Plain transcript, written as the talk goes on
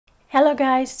Hello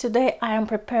guys, today I am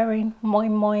preparing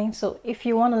moimoi. So if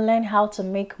you want to learn how to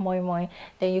make moimoi,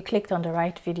 then you clicked on the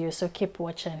right video, so keep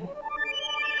watching.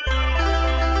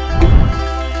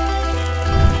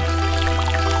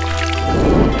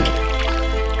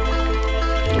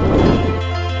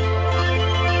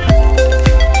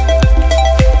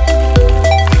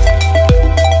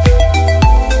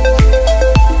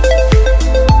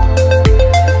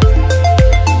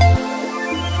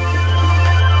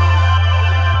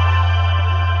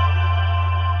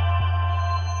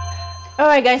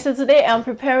 Alright guys, so today I'm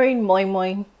preparing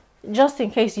moimoi. Just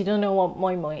in case you don't know what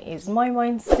moimoi is,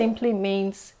 moimoi simply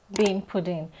means bean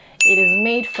pudding. It is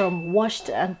made from washed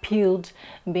and peeled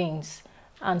beans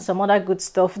and some other good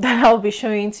stuff that I'll be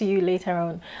showing to you later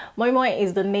on. Moimoi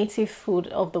is the native food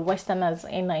of the Westerners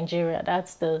in Nigeria.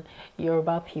 That's the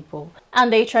Yoruba people.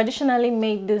 And they traditionally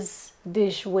make this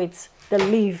dish with the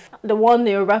leaf, the one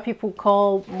the Yoruba people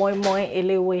call moimoi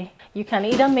elewe. You can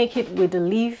either make it with the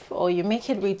leaf or you make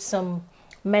it with some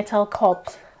metal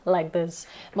cups like this,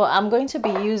 but I'm going to be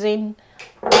using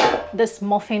this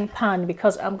muffin pan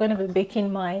because I'm going to be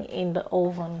baking mine in the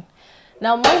oven.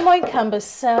 Now moimoi can be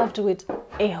served with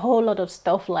a whole lot of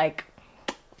stuff like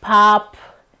pap,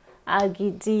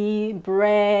 agidi,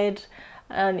 bread,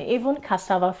 and even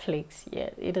cassava flakes. Yeah,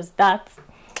 it is that.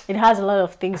 It has a lot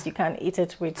of things you can eat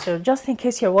it with. So just in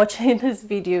case you're watching this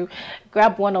video,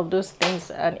 grab one of those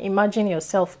things and imagine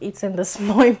yourself eating this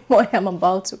moimoi I'm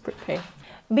about to prepare.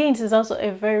 Beans is also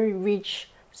a very rich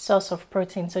source of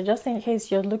protein, so just in case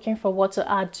you're looking for what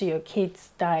to add to your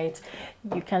kids' diet,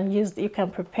 you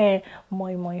can prepare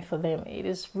moimoi for them. It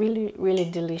is really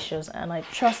delicious, and I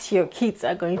trust your kids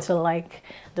are going to like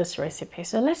this recipe.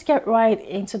 So let's get right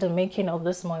into the making of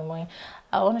this moimoi.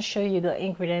 I want to show you the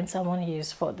ingredients I want to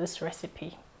use for this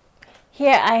recipe.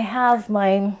 Here I have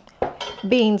my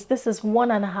beans. This is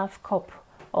 1.5 cups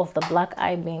of the black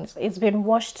eye beans. It's been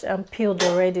washed and peeled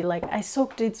already. Like, I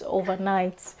soaked it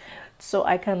overnight so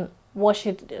I can wash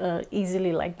it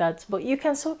easily like that, but you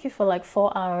can soak it for like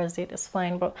 4 hours. It is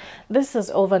fine, but this is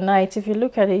overnight. If you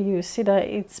look at it, you see that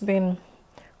it's been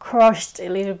crushed a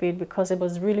little bit because it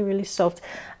was really soft,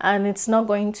 and it's not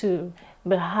going to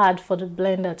be hard for the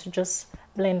blender to just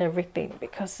blend everything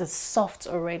because it's soft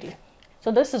already.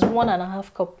 So this is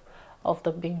 1.5 cups of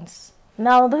the beans.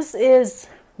 Now this is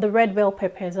the red bell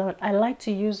peppers. I like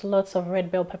to use lots of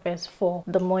red bell peppers for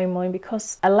the moimoi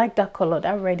because I like that color.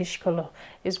 That reddish color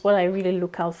is what I really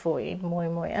look out for in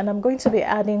moimoi. And I'm going to be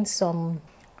adding some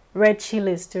red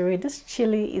chilies to it. This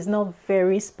chili is not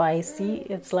very spicy.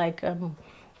 It's like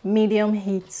medium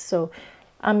heat, so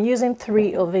I'm using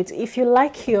 3 of it. If you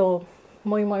like your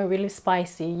moimoi really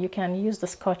spicy, you can use the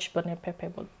Scotch bonnet pepper,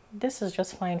 but this is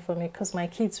just fine for me because my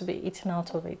kids will be eating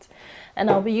out of it. And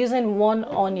I'll be using 1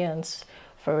 onion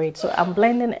for it, so I'm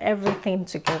blending everything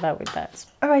together with that.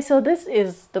 Alright, so this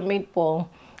is the meatball.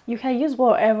 You can use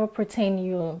whatever protein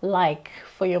you like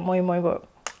for your moimoi, but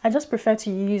I just prefer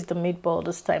to use the meatball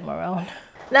this time around.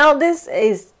 Now this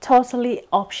is totally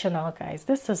optional, guys.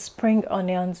 This is spring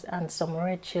onions and some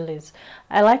red chilies.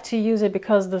 I like to use it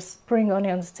because the spring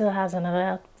onion still has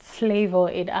another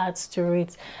flavor it adds to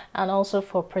it, and also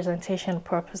for presentation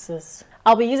purposes.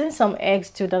 I'll be using some eggs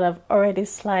too that I've already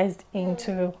sliced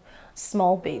into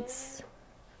small bits.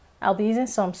 I'll be using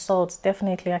some salt.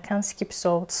 Definitely I can't skip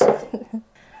salt.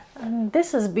 And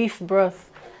this is beef broth.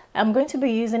 I'm going to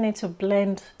be using it to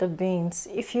blend the beans.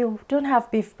 If you don't have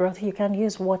beef broth, you can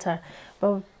use water,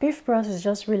 but beef broth is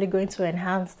just really going to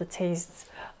enhance the taste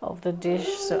of the dish,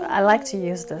 so I like to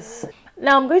use this.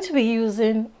 Now I'm going to be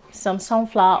using some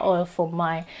sunflower oil for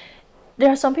mine. There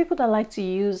are some people that like to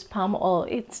use palm oil.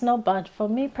 It's not bad. For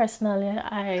me personally,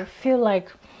 I feel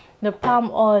like the palm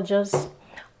oil just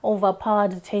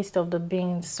overpowered the taste of the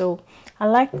beans, so I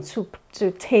like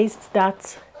to taste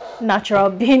that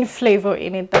natural bean flavor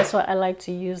in it. That's why I like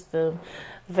to use the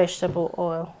vegetable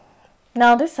oil.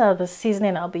 Now these are the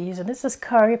seasoning I'll be using. This is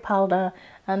curry powder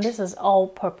and this is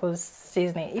all-purpose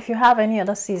seasoning. If you have any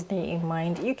other seasoning in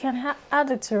mind, you can add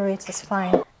it to it. It's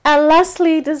fine. And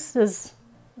lastly, this is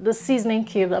the seasoning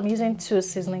cube. I'm using 2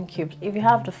 seasoning cubes. If you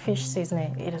have the fish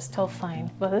seasoning, it is still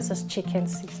fine, but this is chicken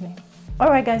seasoning.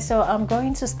 Alright guys, so I'm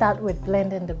going to start with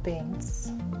blending the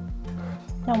beans.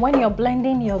 Now when you're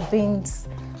blending your beans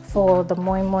for the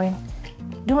moimoi,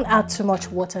 don't add too much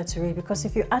water to it, because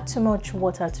if you add too much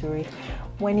water to it,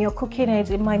 when you're cooking it,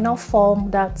 it might not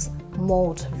form that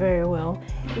mold very well.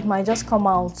 It might just come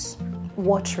out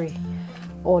watery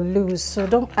or loose, so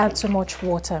don't add too much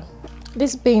water.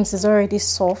 This beans is already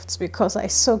soft because I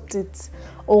soaked it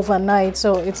overnight,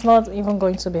 so it's not even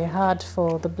going to be hard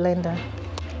for the blender.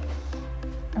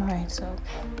 Alright, so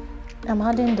I'm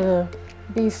adding the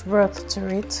beef broth to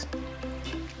it.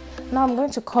 Now I'm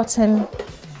going to cut in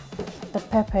the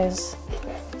peppers.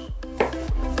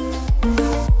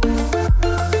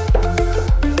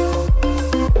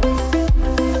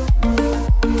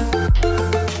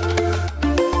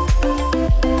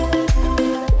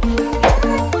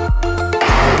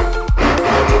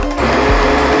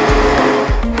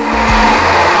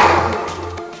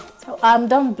 So I'm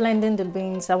done blending the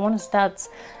beans. I want to start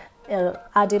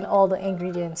adding all the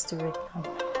ingredients to it now.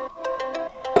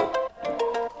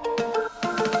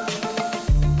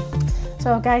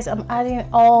 So guys, I'm adding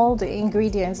all the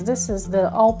ingredients. This is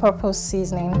the all-purpose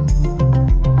seasoning.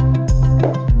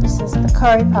 This is the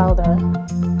curry powder,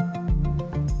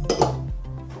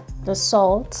 the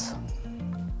salt,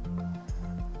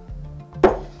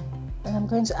 and I'm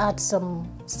going to add some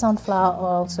sunflower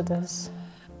oil to this.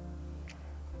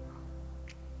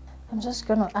 I'm just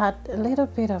going to add a little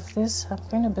bit of this. I'm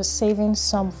going to be saving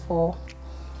some for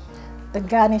the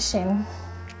garnishing.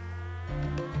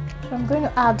 So I'm going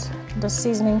to add the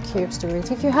seasoning cubes to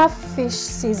it. If you have fish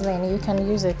seasoning, you can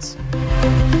use it.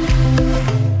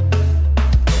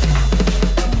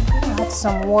 Add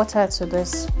some water to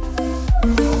this.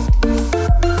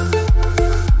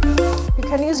 You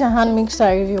can use your hand mixer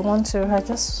if you want to. I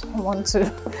just want to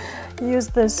use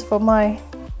this for my...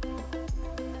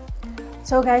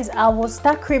 So guys, I will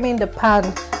start creaming the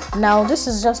pan. Now this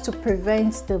is just to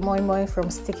prevent the moi moi from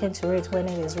sticking to it when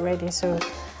it is ready. So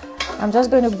I'm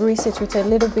just going to grease it with a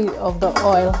little bit of the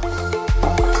oil.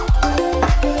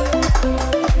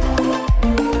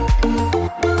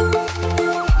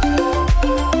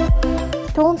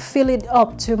 Don't fill it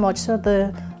up too much so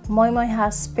the moi moi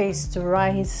has space to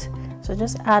rise. So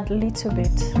just add a little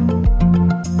bit.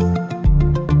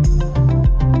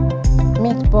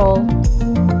 Meatball.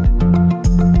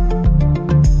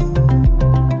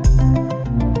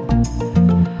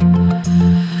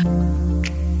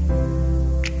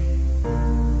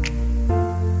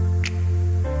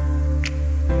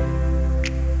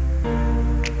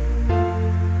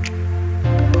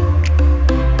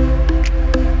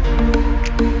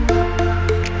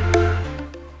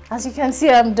 As you can see,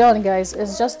 I'm done, guys.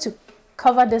 It's just to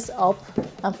cover this up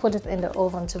and put it in the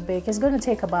oven to bake. It's going to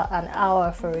take about an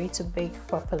hour for it to bake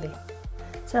properly.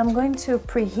 So I'm going to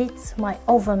preheat my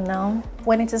oven now.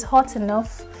 When it is hot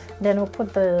enough, then we'll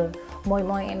put the moi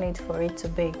moi in it for it to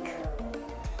bake.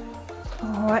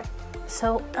 Alright,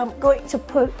 so I'm going to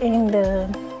put in the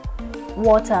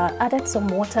water. I added some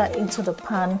water into the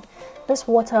pan. This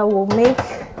water will make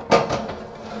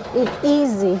it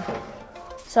easy.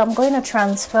 So I'm going to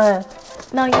transfer.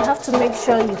 Now you have to make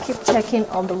sure you keep checking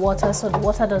on the water so the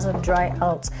water doesn't dry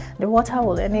out. The water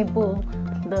will enable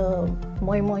the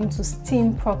moi moi to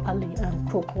steam properly and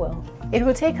cook well. It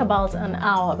will take about an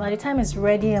hour. By the time it's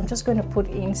ready, I'm just going to put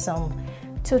in some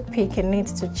toothpick in it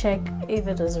to check if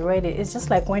it is ready. It's just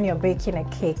like when you're baking a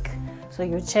cake. So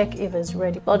you check if it's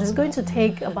ready. But it's going to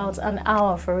take about an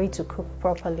hour for it to cook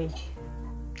properly.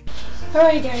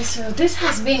 Alright guys, so this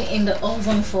has been in the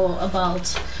oven for about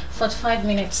 45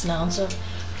 minutes now, so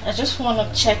I just want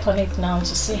to check on it now to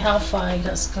see how far it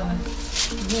has gone.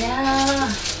 Yeah,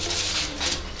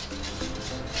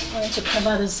 I'm going to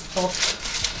cover this up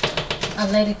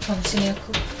and let it continue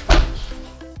cook.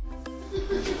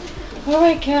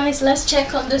 Alright guys, let's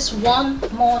check on this one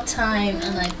more time,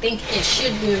 and I think it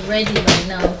should be ready by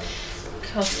now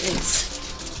because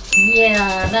it's,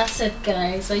 yeah, that's it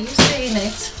guys. Are you seeing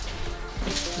it?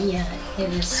 Yeah, it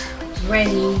is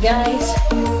ready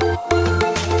guys.